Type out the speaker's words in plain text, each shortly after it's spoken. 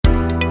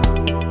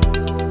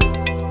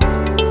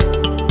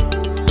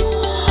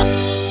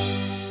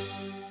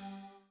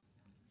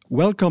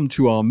Welcome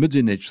to our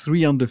Muzinich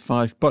 3 Under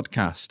 5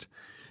 podcast.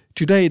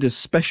 Today is a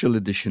special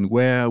edition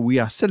where we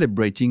are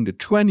celebrating the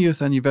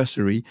 20th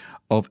anniversary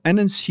of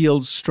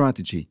Enhancedyield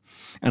strategy.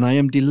 And I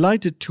am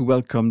delighted to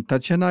welcome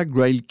Tatiana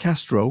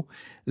Grail-Castro,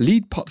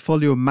 Lead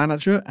Portfolio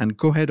Manager and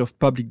Co-Head of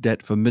Public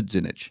Debt for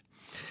Muzinich.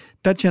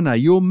 Tatiana,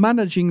 you're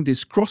managing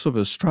this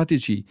crossover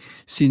strategy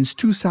since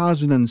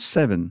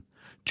 2007.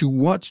 To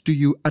what do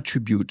you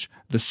attribute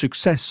the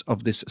success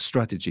of this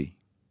strategy?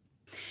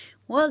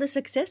 Well, the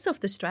success of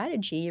the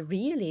strategy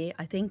really,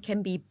 I think,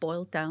 can be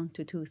boiled down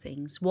to two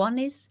things. One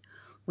is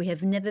we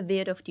have never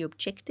veered off the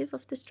objective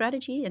of the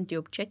strategy, and the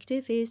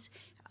objective is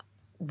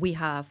we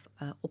have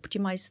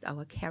optimized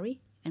our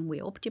carry, and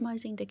we're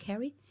optimizing the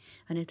carry.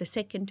 And at the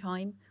second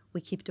time,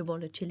 we keep the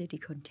volatility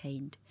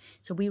contained.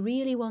 So we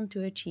really want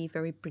to achieve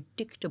very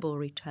predictable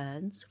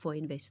returns for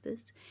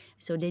investors,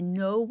 so they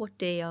know what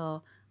they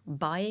are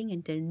buying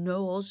and they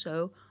know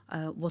also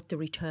what the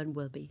return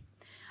will be.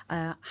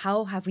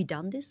 How have we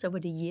done this over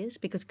the years?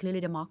 Because clearly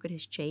the market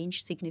has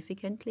changed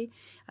significantly.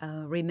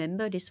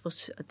 Remember, this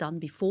was done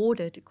before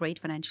the great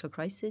financial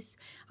crisis,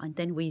 and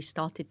then we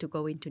started to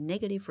go into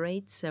negative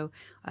rates. So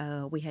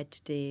we had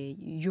the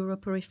Euro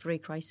periphery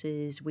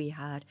crisis, we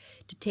had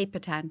the taper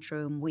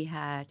tantrum, we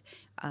had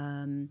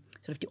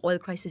sort of the oil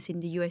crisis in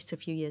the US a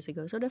few years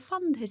ago. So the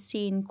fund has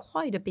seen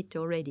quite a bit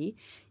already,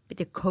 but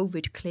the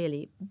COVID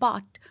clearly.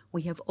 But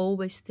we have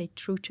always stayed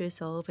true to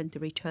ourselves, and the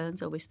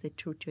returns always stayed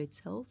true to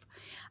itself.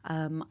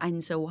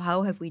 And so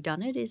how have we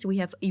done it is we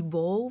have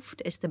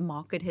evolved as the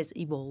market has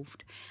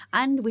evolved,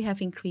 and we have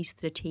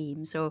increased the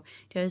team. So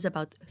there's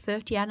about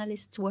 30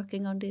 analysts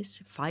working on this,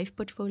 5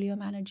 portfolio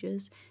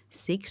managers,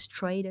 6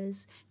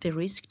 traders. The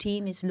risk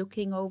team is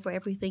looking over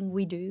everything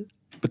we do.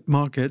 But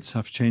markets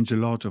have changed a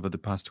lot over the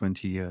past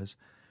 20 years.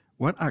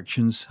 What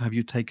actions have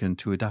you taken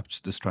to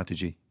adapt the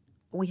strategy?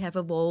 We have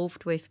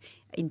evolved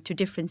into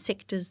different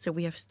sectors. So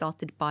we have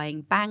started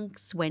buying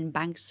banks when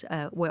banks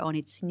were on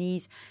its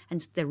knees,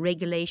 and the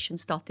regulation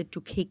started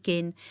to kick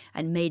in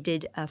and made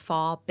it a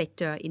far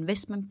better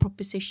investment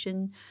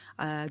proposition.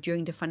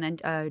 During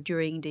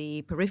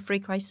the periphery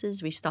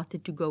crisis, we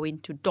started to go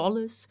into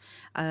dollars,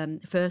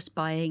 first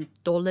buying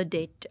dollar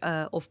debt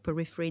of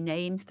periphery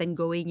names, then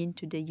going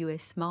into the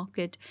US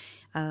market.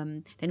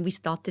 Then we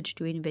started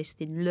to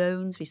invest in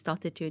loans, we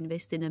started to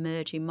invest in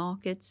emerging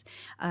markets.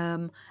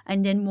 And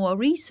then more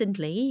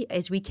recently,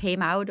 as we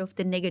came out of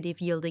the negative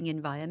yielding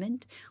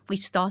environment, we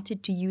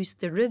started to use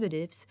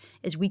derivatives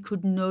as we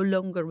could no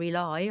longer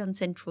rely on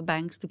central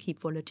banks to keep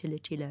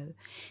volatility low.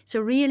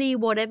 So really,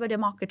 whatever the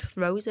market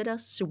throws at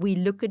us, we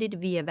look at it,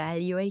 we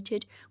evaluate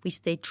it, we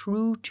stay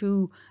true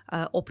to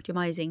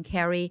optimizing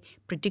carry,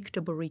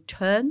 predictable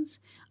returns,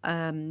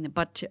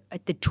 but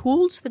the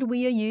tools that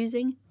we are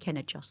using can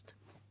adjust.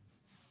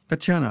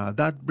 Tatiana,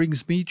 that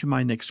brings me to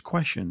my next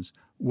questions.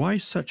 Why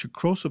such a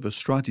crossover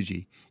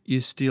strategy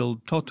is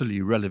still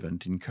totally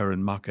relevant in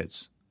current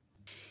markets?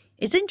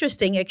 It's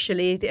interesting,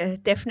 actually.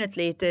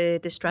 Definitely,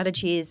 the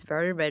strategy is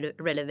very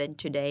relevant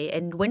today.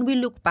 And when we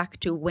look back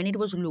to when it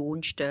was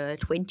launched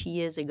 20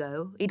 years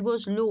ago, it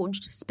was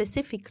launched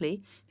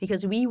specifically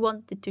because we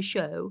wanted to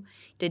show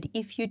that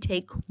if you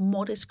take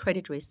modest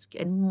credit risk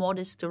and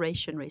modest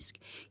duration risk,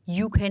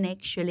 you can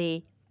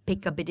actually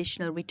pick up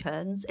additional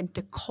returns, and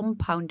the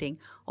compounding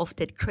of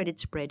that credit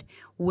spread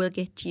will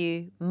get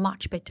you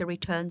much better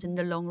returns in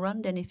the long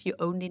run than if you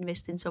only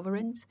invest in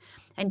sovereigns.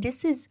 And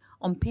this is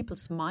on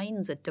people's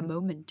minds at the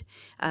moment.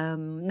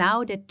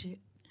 Now that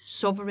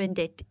sovereign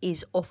debt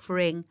is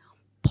offering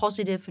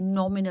positive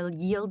nominal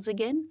yields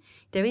again,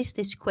 there is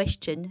this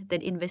question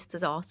that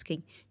investors are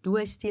asking, do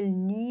I still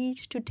need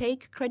to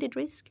take credit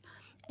risk?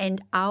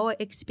 And our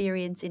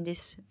experience in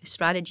this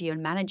strategy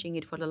on managing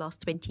it for the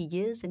last 20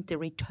 years and the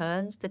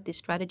returns that this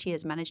strategy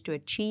has managed to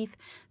achieve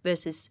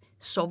versus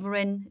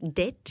sovereign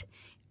debt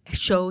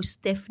shows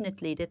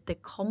definitely that the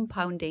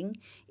compounding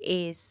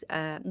is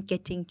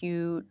getting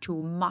you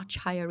to much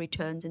higher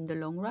returns in the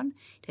long run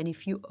than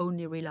if you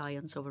only rely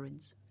on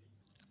sovereigns.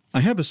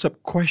 I have a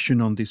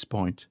sub-question on this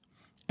point.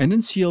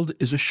 Enhancedyield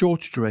is a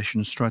short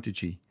duration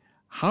strategy.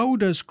 How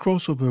does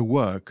crossover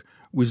work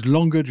with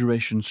longer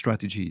duration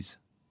strategies?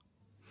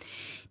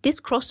 This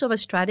crossover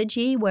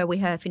strategy where we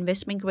have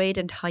investment grade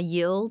and high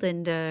yield,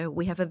 and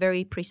we have a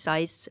very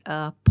precise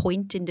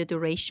point in the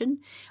duration.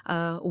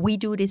 We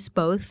do this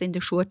both in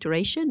the short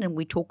duration, and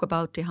we talk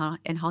about the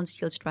enhanced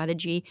yield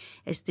strategy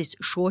as this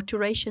short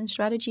duration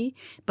strategy,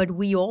 but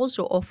we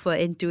also offer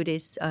and do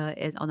this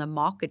on a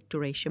market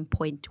duration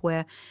point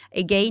where,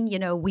 again,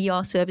 we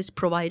are service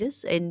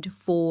providers, and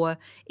for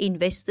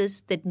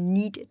investors that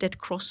need that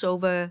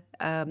crossover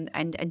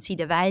and see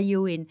the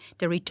value in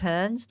the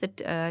returns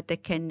that they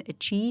can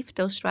achieve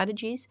those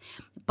strategies,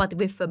 but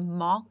with a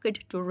market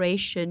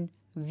duration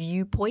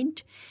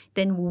viewpoint,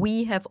 then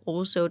we have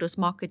also those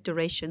market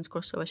durations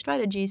crossover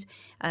strategies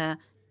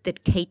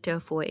that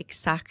cater for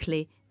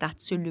exactly that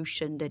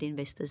solution that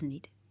investors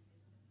need.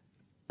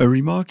 A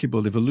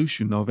remarkable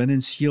evolution of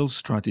Enhancedyield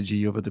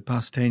strategy over the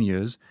past 10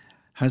 years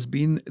has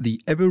been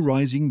the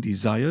ever-rising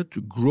desire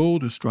to grow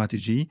the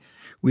strategy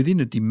within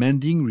a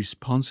demanding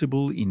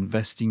responsible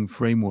investing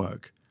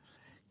framework.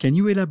 Can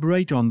you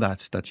elaborate on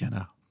that,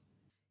 Tatiana?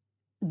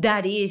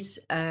 That is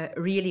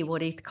really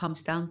what it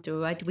comes down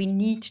to, right? We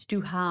need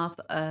to have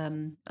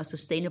a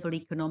sustainable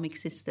economic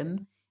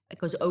system,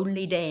 because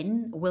only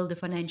then will the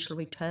financial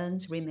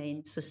returns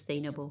remain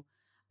sustainable.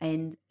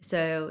 And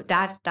so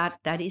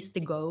that is the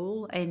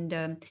goal. And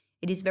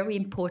it is very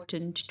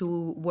important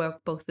to work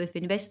both with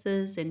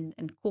investors and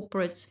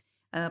corporates,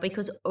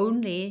 because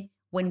only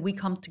when we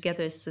come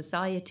together as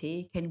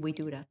society can we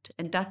do that.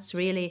 And that's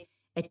really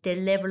at the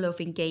level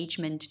of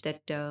engagement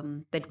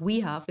that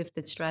we have with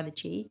that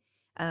strategy,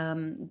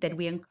 that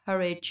we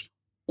encourage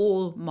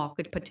all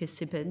market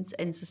participants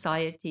and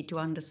society to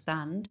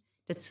understand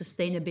that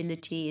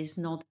sustainability is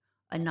not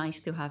a nice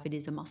to have, it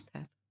is a must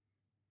have.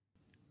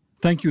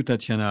 Thank you,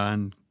 Tatiana,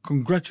 and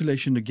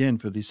congratulations again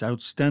for this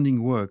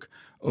outstanding work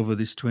over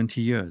these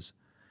 20 years.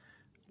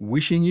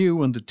 Wishing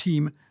you and the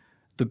team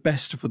the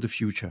best for the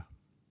future.